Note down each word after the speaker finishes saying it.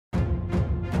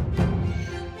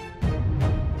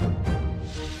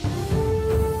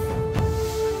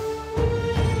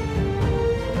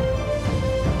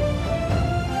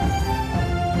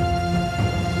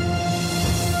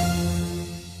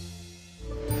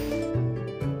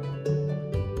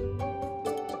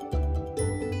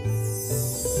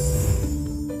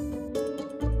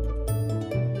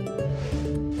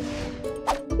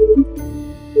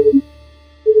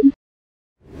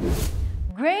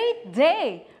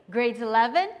grades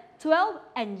 11, 12,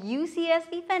 and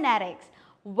UCSP fanatics.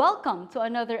 Welcome to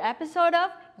another episode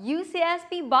of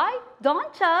UCSP by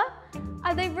Doncha,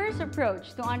 a diverse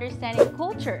approach to understanding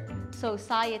culture,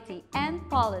 society, and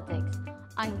politics.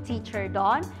 I'm Teacher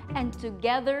Dawn, and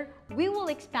together we will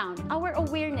expound our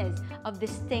awareness of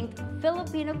distinct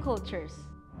Filipino cultures.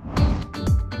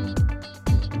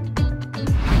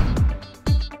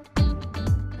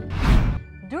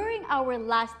 During our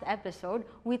last episode,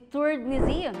 we toured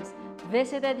museums,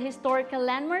 visited historical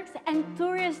landmarks, and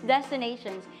tourist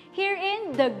destinations here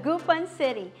in Dagupan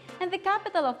City and the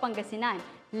capital of Pangasinan,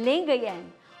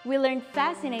 Lingayen. We learned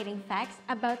fascinating facts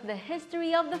about the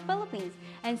history of the Philippines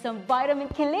and some vitamin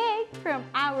kilig from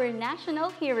our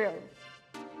national hero.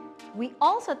 We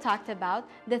also talked about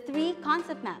the three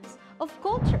concept maps of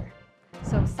culture,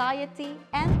 society,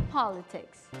 and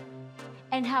politics,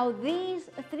 and how these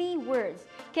three words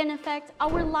can affect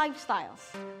our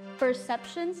lifestyles,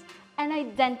 perceptions, and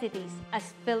identities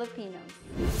as Filipinos.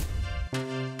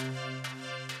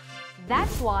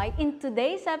 That's why in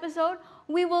today's episode,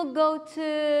 we will go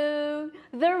to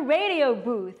the radio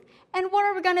booth. And what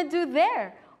are we gonna do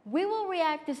there? We will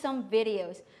react to some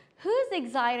videos. Who's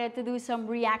excited to do some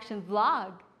reaction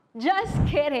vlog? Just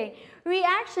kidding!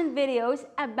 Reaction videos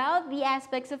about the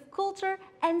aspects of culture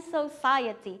and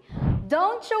society.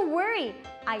 Don't you worry,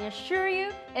 I assure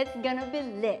you it's gonna be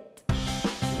lit.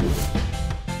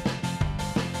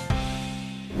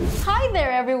 Hi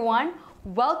there everyone!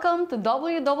 Welcome to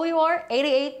WWR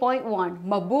 88.1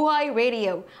 Mabuhay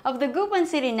Radio of the Dagupan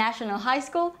City National High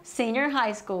School, Senior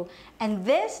High School. And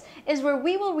this is where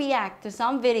we will react to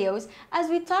some videos as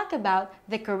we talk about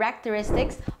the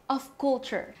characteristics of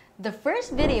culture. The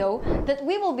first video that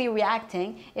we will be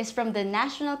reacting is from the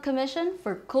National Commission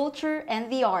for Culture and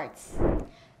the Arts.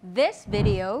 This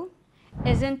video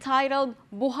is entitled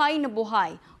Buhay na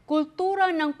Buhay,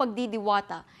 Kultura ng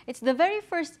Pagdidiwata. It's the very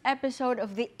first episode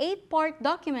of the 8-part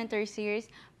documentary series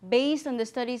based on the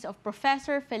studies of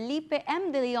Professor Felipe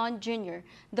M. De Leon Jr.,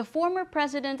 the former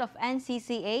president of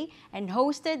NCCA, and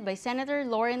hosted by Senator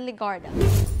Lauren Legarda.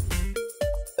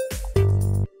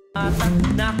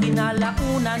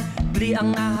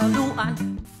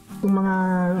 Yung mga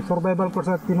survival course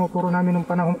na tinuturo namin nung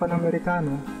panahon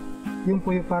Pan-Amerikano, yun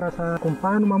po yung para sa kung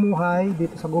paano mamuhay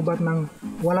dito sa gubat ng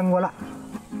walang-wala.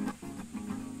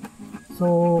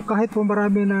 So kahit po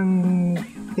marami ng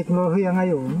teknolohiya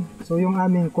ngayon, so yung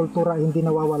aming kultura hindi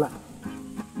nawawala.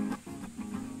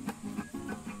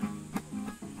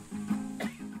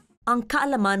 Ang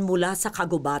kaalaman mula sa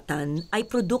kagubatan ay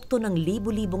produkto ng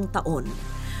libu-libong taon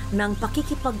ng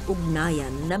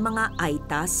pakikipag-ugnayan ng mga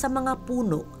aitas sa mga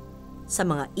puno, sa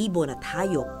mga ibon at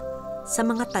hayop, sa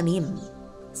mga tanim,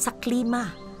 sa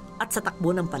klima at sa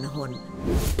takbo ng panahon.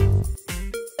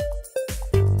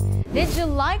 Did you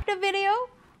like the video?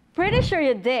 Pretty sure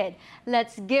you did.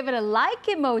 Let's give it a like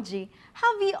emoji.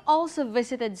 Have you also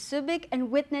visited Subic and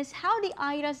witnessed how the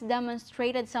Aitas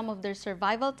demonstrated some of their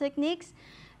survival techniques?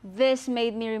 This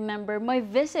made me remember my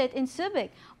visit in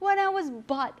Subic when I was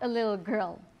but a little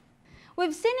girl.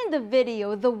 We've seen in the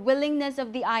video the willingness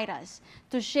of the Aitas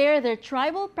to share their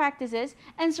tribal practices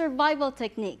and survival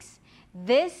techniques.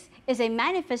 This is a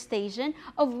manifestation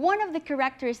of one of the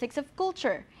characteristics of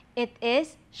culture. It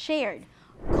is shared.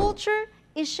 Culture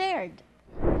is shared.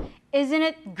 Isn't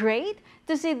it great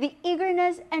to see the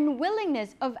eagerness and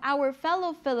willingness of our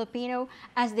fellow Filipino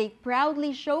as they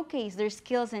proudly showcase their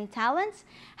skills and talents,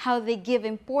 how they give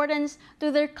importance to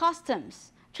their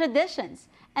customs, traditions,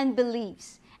 and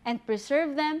beliefs, and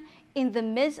preserve them in the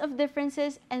midst of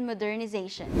differences and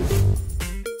modernization.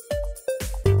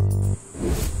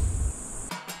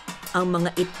 Ang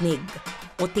mga itnig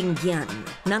o tingyan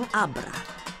ng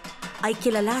Abra ay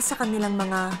kilala sa kanilang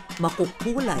mga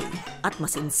makukulay at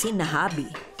masinsin na habi.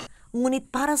 Ngunit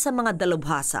para sa mga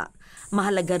dalubhasa,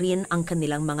 mahalaga rin ang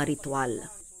kanilang mga ritual.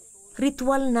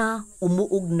 Ritual na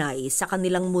umuugnay sa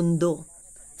kanilang mundo,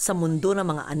 sa mundo ng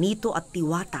mga anito at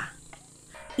tiwata.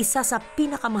 Isa sa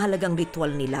pinakamahalagang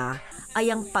ritual nila ay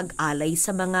ang pag-alay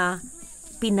sa mga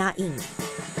pinaing.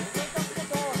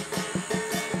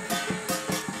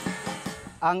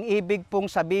 Ang ibig pong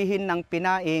sabihin ng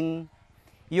pinaing,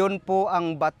 yun po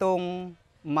ang batong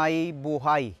may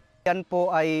buhay. Yan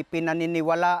po ay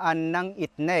pinaniniwalaan ng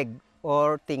itneg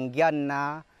or tingyan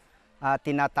na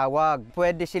tinatawag.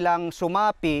 Pwede silang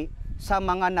sumapi sa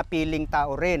mga napiling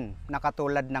tao rin na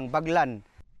katulad ng baglan.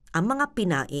 Ang mga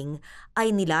pinaing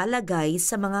ay nilalagay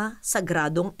sa mga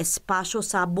sagradong espasyo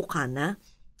sa bukana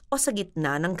o sa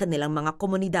gitna ng kanilang mga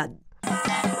komunidad.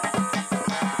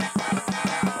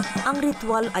 Ang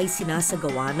ritual ay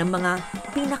sinasagawa ng mga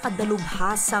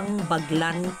pinakadalubhasang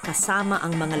baglan kasama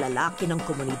ang mga lalaki ng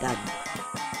komunidad.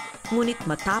 Ngunit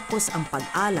matapos ang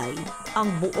pag-alay,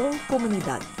 ang buong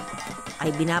komunidad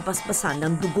ay binabasbasan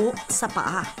ng dugo sa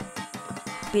paa.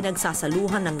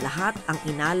 Pinagsasaluhan ng lahat ang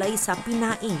inalay sa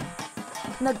pinaing.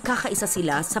 Nagkakaisa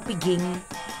sila sa piging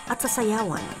at sa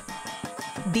sayawan.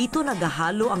 Dito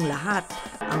naghahalo ang lahat,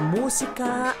 ang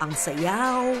musika, ang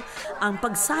sayaw, ang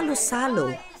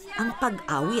pagsalo-salo, ang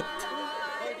pag-awit.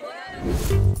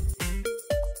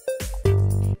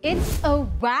 It's a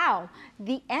wow!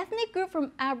 The ethnic group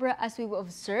from Abra, as we've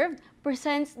observed,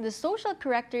 presents the social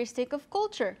characteristic of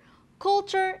culture.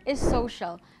 Culture is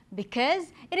social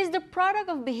because it is the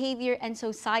product of behavior and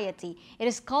society. It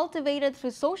is cultivated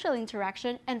through social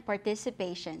interaction and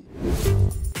participation.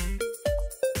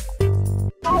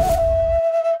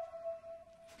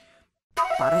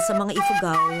 Para sa mga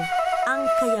Ifugao, ang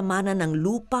kayamanan ng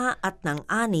lupa at ng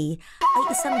ani ay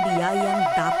isang biyayang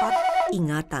dapat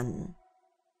ingatan.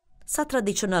 Sa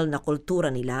tradisyonal na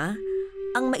kultura nila,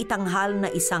 ang maitanghal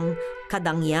na isang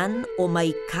kadangyan o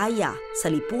may kaya sa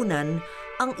lipunan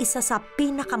ang isa sa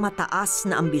pinakamataas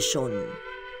na ambisyon.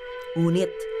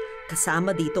 Ngunit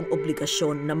kasama ditong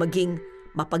obligasyon na maging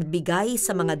mapagbigay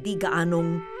sa mga di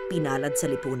gaanong pinalad sa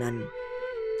lipunan.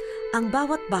 Ang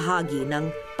bawat bahagi ng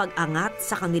pag-angat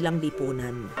sa kanilang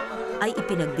lipunan ay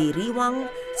ipinagdiriwang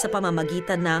sa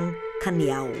pamamagitan ng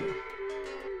kanyaw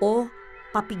o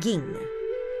papiging,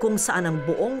 kung saan ang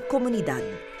buong komunidad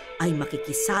ay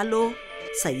makikisalo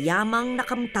sa yamang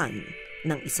nakamtan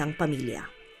ng isang pamilya.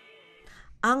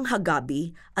 Ang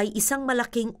hagabi ay isang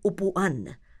malaking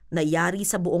upuan na yari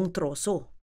sa buong troso.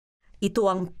 Ito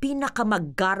ang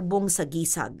pinakamaggarbong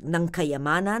sagisag ng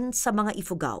kayamanan sa mga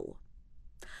Ifugao.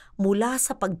 Mula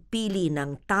sa pagpili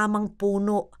ng tamang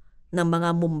puno ng mga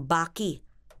mumbaki,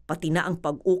 pati na ang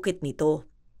pag-ukit nito,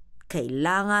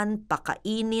 kailangan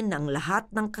pakainin ng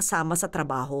lahat ng kasama sa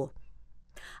trabaho.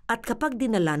 At kapag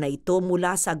dinala na ito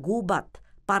mula sa gubat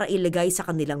para ilagay sa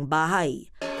kanilang bahay,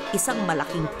 isang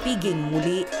malaking piging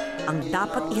muli ang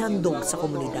dapat ihandog sa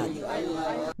komunidad.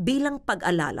 Bilang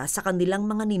pag-alala sa kanilang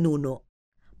mga ninuno,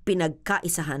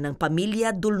 pinagkaisahan ng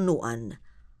pamilya Dulnuan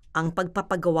ang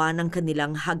pagpapagawa ng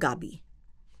kanilang hagabi.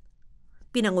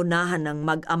 Pinangunahan ng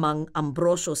mag-amang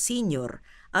Ambrosio Sr.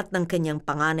 at ng kanyang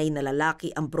panganay na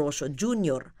lalaki Ambrosio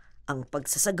Jr. ang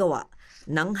pagsasagawa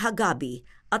ng hagabi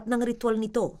at ng ritual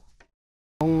nito.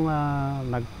 Kung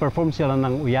nag-perform sila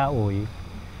ng uyaoy,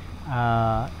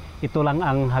 ito lang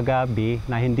ang hagabi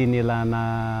na hindi nila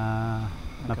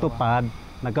natupad,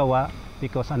 nagawa,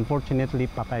 because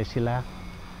unfortunately patay sila.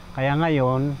 Kaya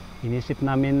ngayon, inisip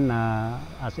namin na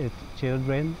as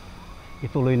children,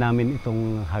 ituloy namin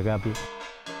itong hagabi.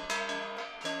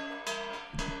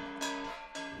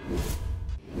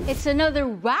 It's another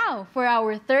wow for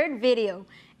our third video.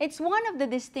 It's one of the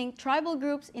distinct tribal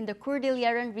groups in the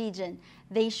Cordilleran region.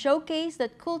 They showcase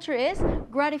that culture is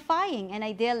gratifying and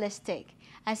idealistic.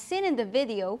 As seen in the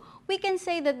video, we can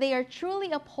say that they are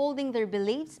truly upholding their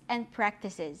beliefs and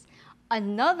practices.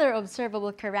 Another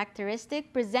observable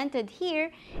characteristic presented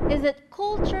here is that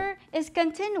culture is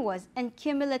continuous and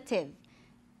cumulative.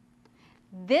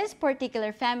 This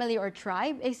particular family or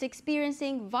tribe is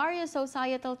experiencing various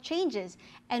societal changes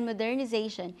and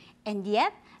modernization, and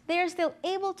yet they are still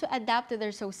able to adapt to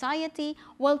their society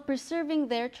while preserving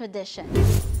their traditions.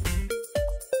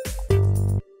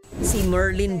 Si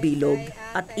Merlin Bilog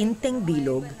at Inteng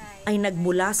Bilog ay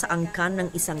nagmula sa angkan ng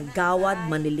isang gawad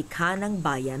manilikha ng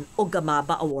bayan o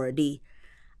Gamaba awardee,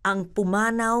 ang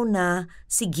pumanaw na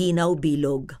si Ginaw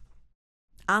Bilog.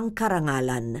 Ang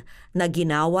karangalan na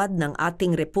ginawad ng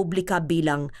ating republika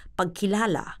bilang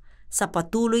pagkilala sa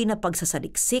patuloy na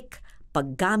pagsasaliksik,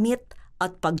 paggamit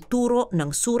at pagturo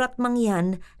ng surat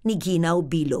mangyan ni Ginaw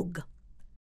Bilog.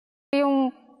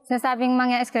 Yung sinasabing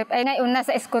mga script ay ngayon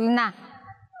nasa school na.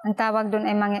 Ang tawag doon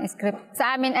ay mga script.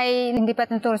 Sa amin ay hindi pa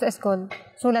tinuturo sa school,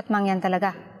 sulat mangyan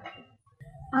talaga.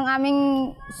 Ang aming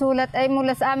sulat ay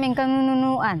mula sa aming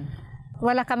kanunuan.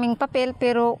 Wala kaming papel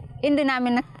pero hindi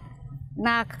namin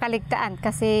nakakaligtaan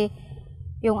kasi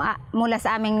yung mula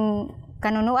sa aming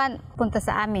kanunuan punta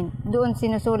sa amin. Doon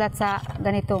sinusulat sa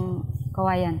ganitong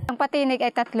kawayan. Ang patinig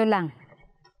ay 3 lang.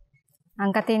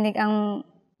 Ang katinig ang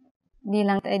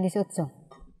bilang ay 18.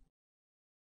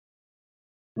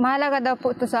 Mahalaga daw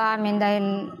po ito sa amin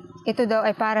dahil ito daw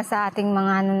ay para sa ating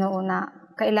mga nunoon na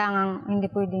kailangang hindi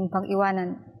pwedeng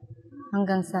pag-iwanan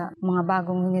hanggang sa mga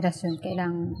bagong henerasyon.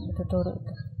 Kailangan ituturo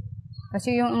ito.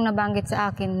 Kasi yung nabanggit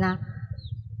sa akin na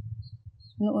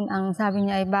noon ang sabi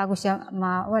niya ay bago siya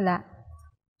mawala,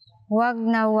 huwag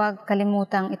na huwag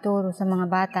kalimutang ituro sa mga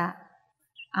bata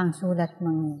ang sulat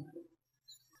mangyan.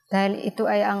 Dahil ito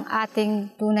ay ang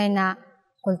ating tunay na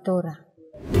kultura.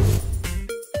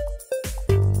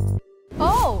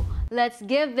 Oh, let's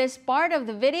give this part of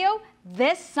the video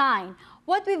this sign.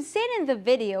 What we've seen in the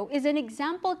video is an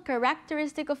example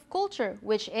characteristic of culture,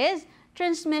 which is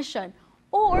transmission,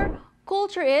 or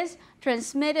culture is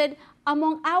transmitted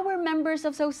among our members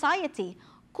of society.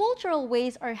 Cultural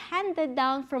ways are handed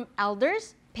down from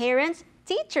elders, parents,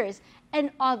 teachers,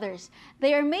 and others.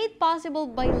 They are made possible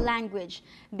by language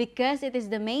because it is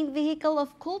the main vehicle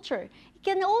of culture. It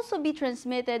can also be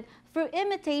transmitted through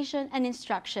imitation and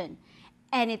instruction.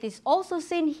 And it is also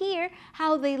seen here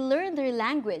how they learn their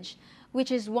language,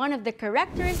 which is one of the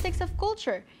characteristics of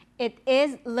culture. It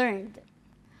is learned.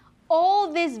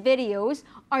 All these videos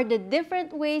are the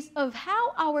different ways of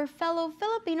how our fellow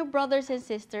Filipino brothers and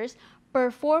sisters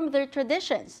perform their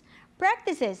traditions,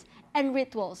 practices, and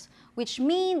rituals, which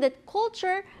mean that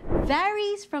culture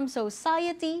varies from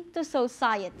society to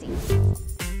society.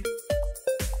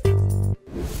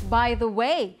 By the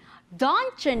way,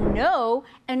 don't you know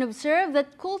and observe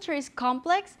that culture is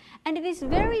complex and it is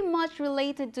very much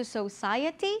related to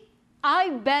society?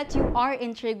 I bet you are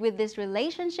intrigued with this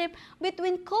relationship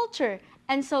between culture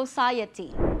and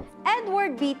society.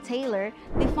 Edward B. Taylor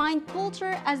defined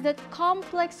culture as that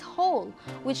complex whole,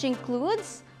 which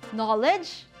includes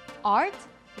knowledge, art,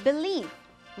 belief,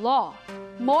 law,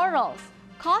 morals,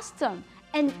 custom,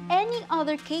 and any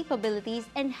other capabilities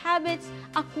and habits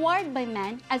acquired by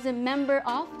man as a member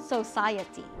of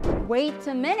society. Wait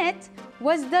a minute,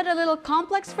 was that a little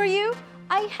complex for you?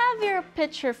 I have here a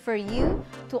picture for you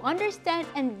to understand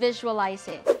and visualize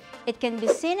it. It can be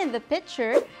seen in the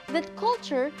picture that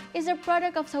culture is a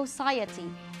product of society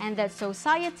and that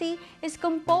society is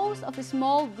composed of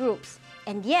small groups.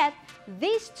 And yet,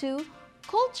 these two,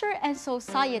 culture and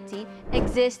society,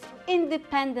 exist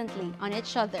independently on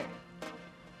each other.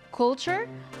 Culture,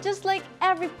 just like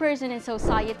every person in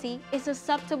society, is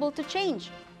susceptible to change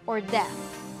or death.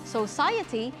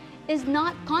 Society is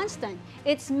not constant.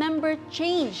 Its member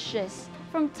changes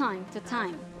from time to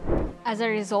time. As a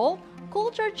result,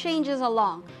 culture changes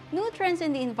along. New trends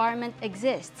in the environment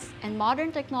exists, and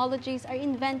modern technologies are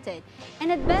invented,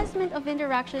 and advancement of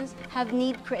interactions have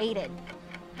need created.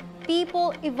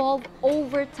 People evolve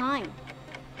over time.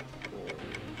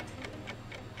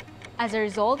 As a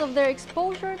result of their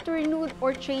exposure to renewed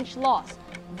or changed laws,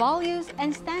 values,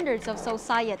 and standards of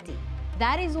society.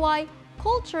 That is why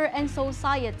culture and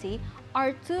society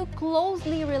are two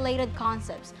closely related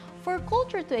concepts. For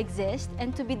culture to exist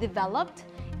and to be developed,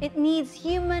 it needs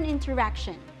human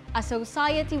interaction. A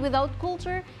society without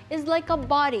culture is like a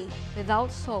body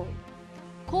without soul.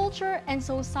 Culture and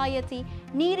society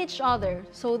need each other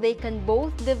so they can both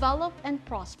develop and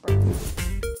prosper.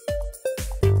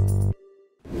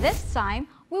 This time,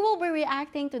 we will be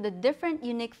reacting to the different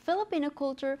unique Filipino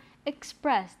culture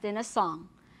expressed in a song.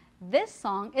 This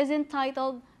song is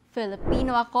entitled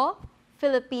Filipino Ako,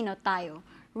 Filipino Tayo,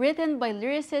 written by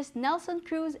lyricist Nelson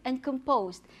Cruz and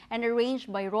composed and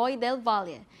arranged by Roy Del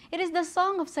Valle. It is the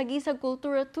song of Sagisag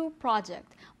Kultura 2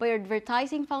 project by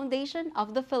Advertising Foundation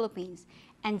of the Philippines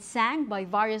and sang by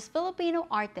various Filipino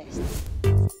artists.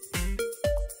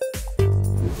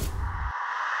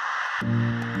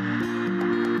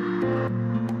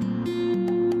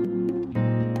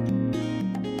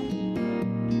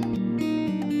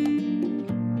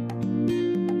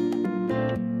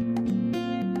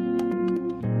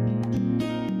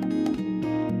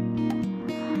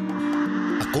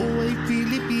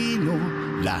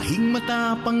 Lahing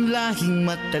matapang, lahing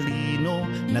matalino,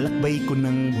 nalakbay ko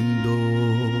ng mundo.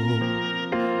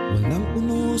 Walang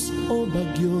unos o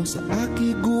bagyo sa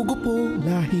aki gugupo,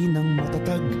 lahi ng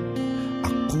matatag.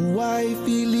 Ako ay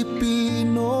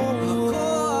Filipino. Ako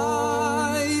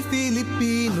ay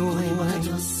Filipino. Ako'y mga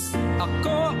Diyos.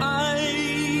 Ako ay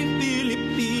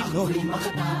Filipino. Ako'y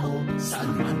makatao, saan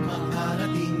man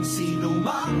makarating, sino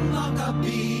mang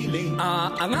makapiling.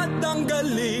 Aangat ang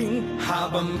galing,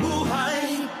 habang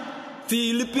buhay,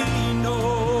 Filipino.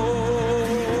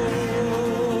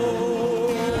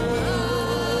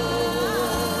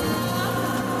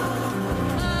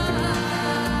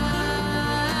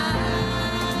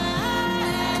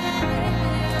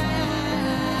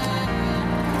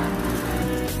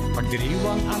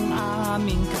 Pagdiriwang ang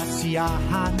aming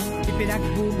kasiyahan,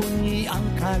 ipinagbubunyi ang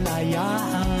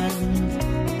kalayaan.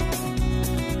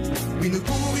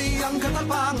 Pinupuri ang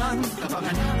katapangan,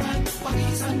 kapanganakan,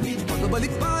 pagisan din.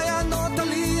 Pagbabalik bayan o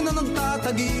talino ng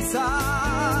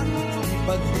tatagisan.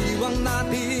 Ipagdiwang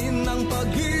natin ang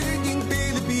pagiging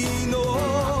Pilipino.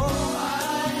 Ako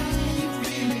ay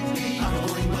Pilipino.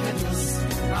 Ako'y mga Diyos.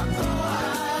 Ako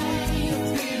ay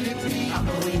Pilipino.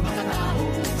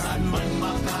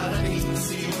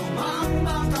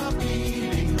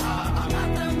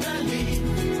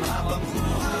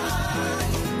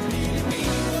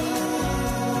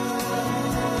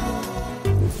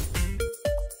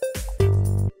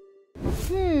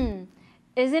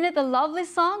 Isn't it a lovely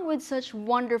song with such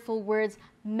wonderful words,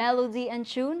 melody, and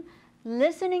tune?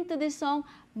 Listening to this song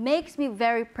makes me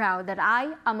very proud that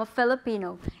I am a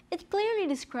Filipino. It clearly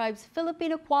describes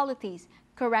Filipino qualities,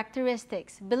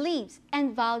 characteristics, beliefs,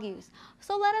 and values.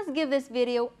 So let us give this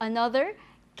video another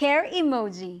care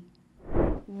emoji.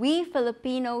 We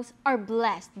Filipinos are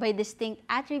blessed by distinct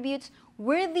attributes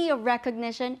worthy of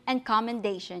recognition and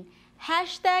commendation.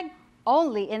 Hashtag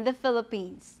only in the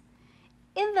Philippines.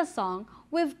 In the song,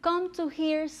 we've come to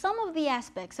hear some of the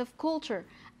aspects of culture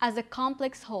as a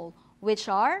complex whole, which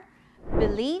are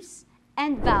beliefs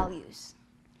and values.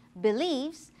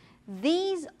 Beliefs,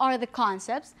 these are the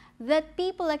concepts that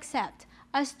people accept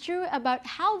as true about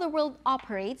how the world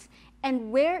operates and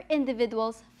where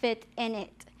individuals fit in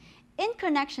it. In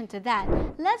connection to that,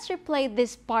 let's replay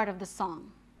this part of the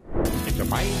song. Ito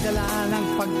ba'y dala ng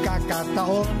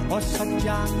pagkakataon o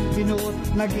sadyang binuot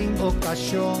naging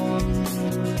okasyon?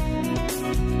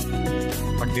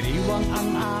 Pagdiriwang ang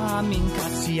aming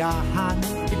kasiyahan,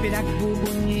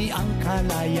 ipinagbubunyi ang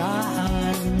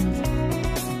kalayaan.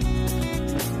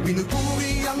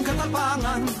 Pinupuri ang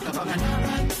katapangan,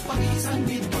 kapanganaran, pangisan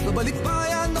din. Pagbabalik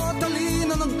bayan o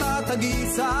talino ng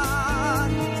tatagisan.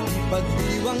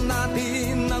 Pagdiwang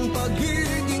natin ang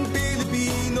pagiging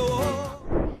Pilipino.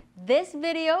 This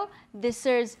video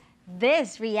deserves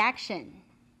this reaction.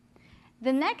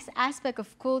 The next aspect of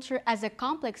culture as a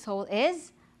complex whole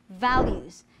is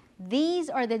values. These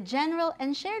are the general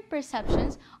and shared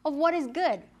perceptions of what is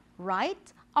good, right,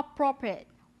 appropriate,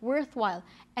 worthwhile,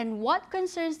 and what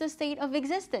concerns the state of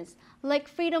existence, like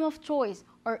freedom of choice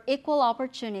or equal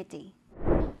opportunity.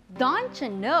 Don't you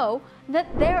know that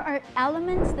there are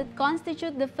elements that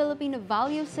constitute the Filipino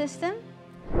value system?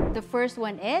 The first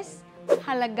one is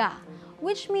halaga,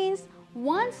 which means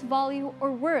one's value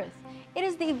or worth. It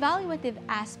is the evaluative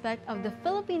aspect of the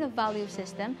Filipino value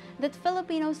system that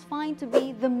Filipinos find to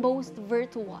be the most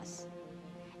virtuous.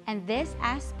 And this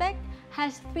aspect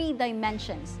has 3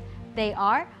 dimensions. They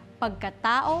are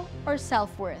pagkatao or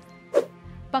self-worth,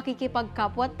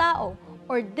 pakikipagkapwa-tao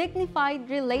or dignified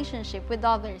relationship with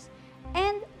others,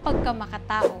 and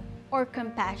pagkamakatao or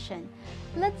compassion.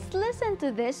 Let's listen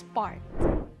to this part.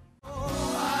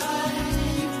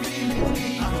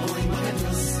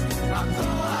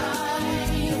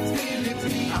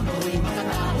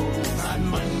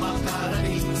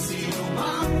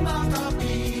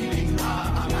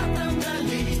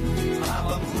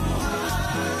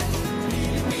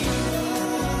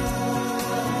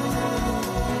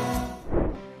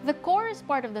 The chorus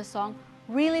part of the song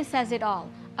really says it all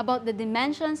about the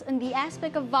dimensions and the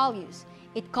aspect of values.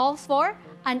 It calls for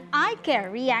an I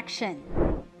care reaction.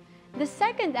 The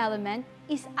second element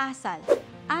is asal.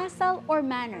 Asal or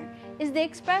manner is the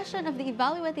expression of the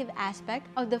evaluative aspect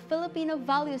of the Filipino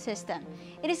value system.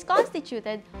 It is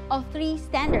constituted of 3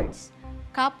 standards: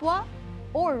 kapwa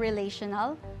or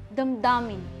relational,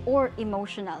 damdamin or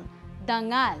emotional,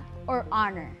 dangal or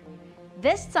honor.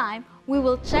 This time, we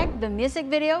will check the music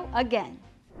video again.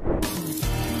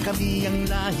 Kami ang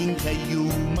lahing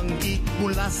kayumanggi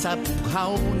mula sa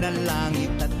bughaw na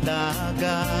langit at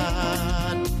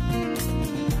dagat.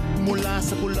 Mula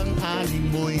sa pulang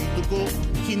alimoy dugo,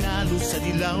 hinalo sa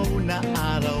dilaw na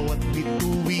araw at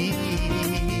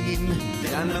bituin.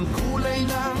 Yan ang kulay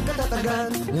ng katatagan,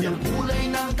 yan ang kulay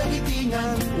ng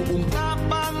kahitingan,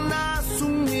 uungkapang na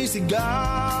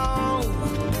sumisigaw.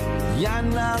 Yan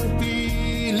ang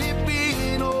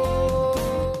Pilipino.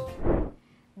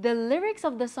 The lyrics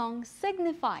of the song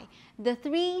signify the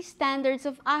 3 standards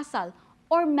of asal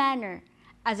or manner.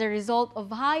 As a result of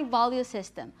high value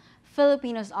system,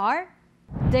 Filipinos are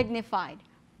dignified,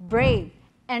 brave,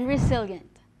 and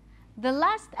resilient. The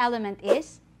last element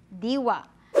is diwa.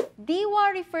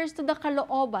 Diwa refers to the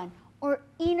kalooban or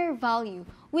inner value,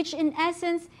 which in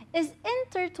essence is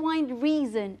intertwined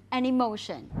reason and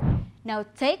emotion. Now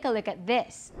take a look at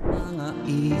this. Mga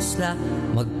isla,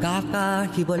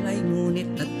 magkakahiwalay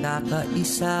ngunit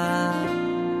nagkakaisa.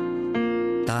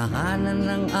 Tahanan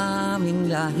ng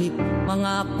aming lahi,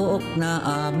 mga pook na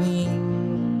aming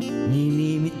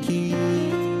ninimiti.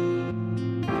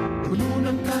 Puno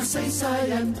ng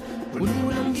kasaysayan, puno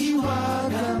ng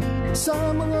hiwaga. Sa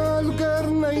mga lugar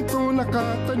na ito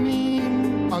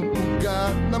nakatanim ang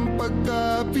ugat ng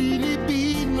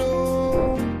pagka-Pilipino.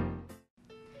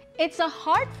 It's a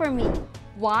heart for me.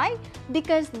 Why?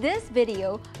 Because this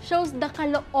video shows the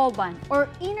kalooban or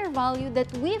inner value that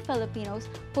we Filipinos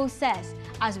possess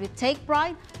as we take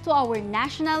pride to our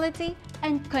nationality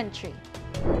and country.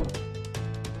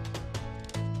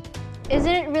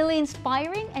 Isn't it really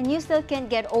inspiring and you still can't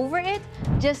get over it?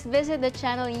 Just visit the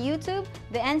channel on YouTube,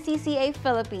 the NCCA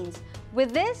Philippines.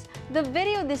 With this, the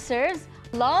video deserves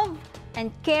love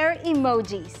and care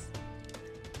emojis.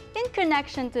 In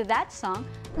connection to that song,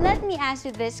 let me ask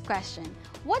you this question.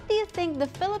 What do you think the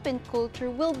Philippine culture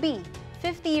will be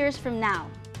 50 years from now?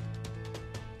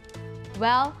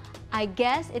 Well, I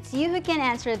guess it's you who can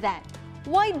answer that.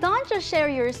 Why don't you share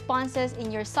your responses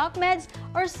in your SOCMEDs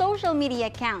or social media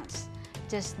accounts?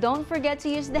 Just don't forget to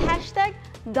use the hashtag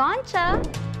Doncha.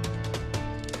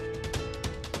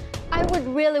 I would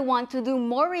really want to do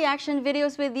more reaction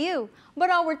videos with you, but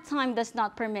our time does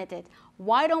not permit it.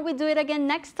 Why don't we do it again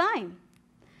next time?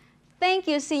 Thank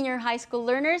you, senior high school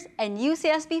learners and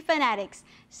UCSP fanatics.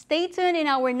 Stay tuned in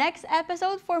our next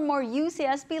episode for more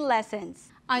UCSP lessons.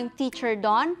 I'm Teacher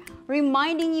Dawn,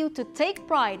 reminding you to take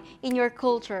pride in your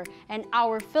culture and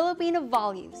our Filipino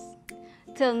values.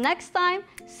 Till next time,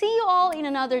 see you all in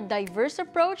another diverse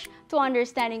approach to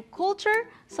understanding culture,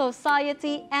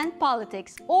 society, and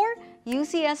politics, or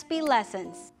UCSP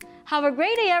lessons. Have a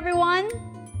great day, everyone!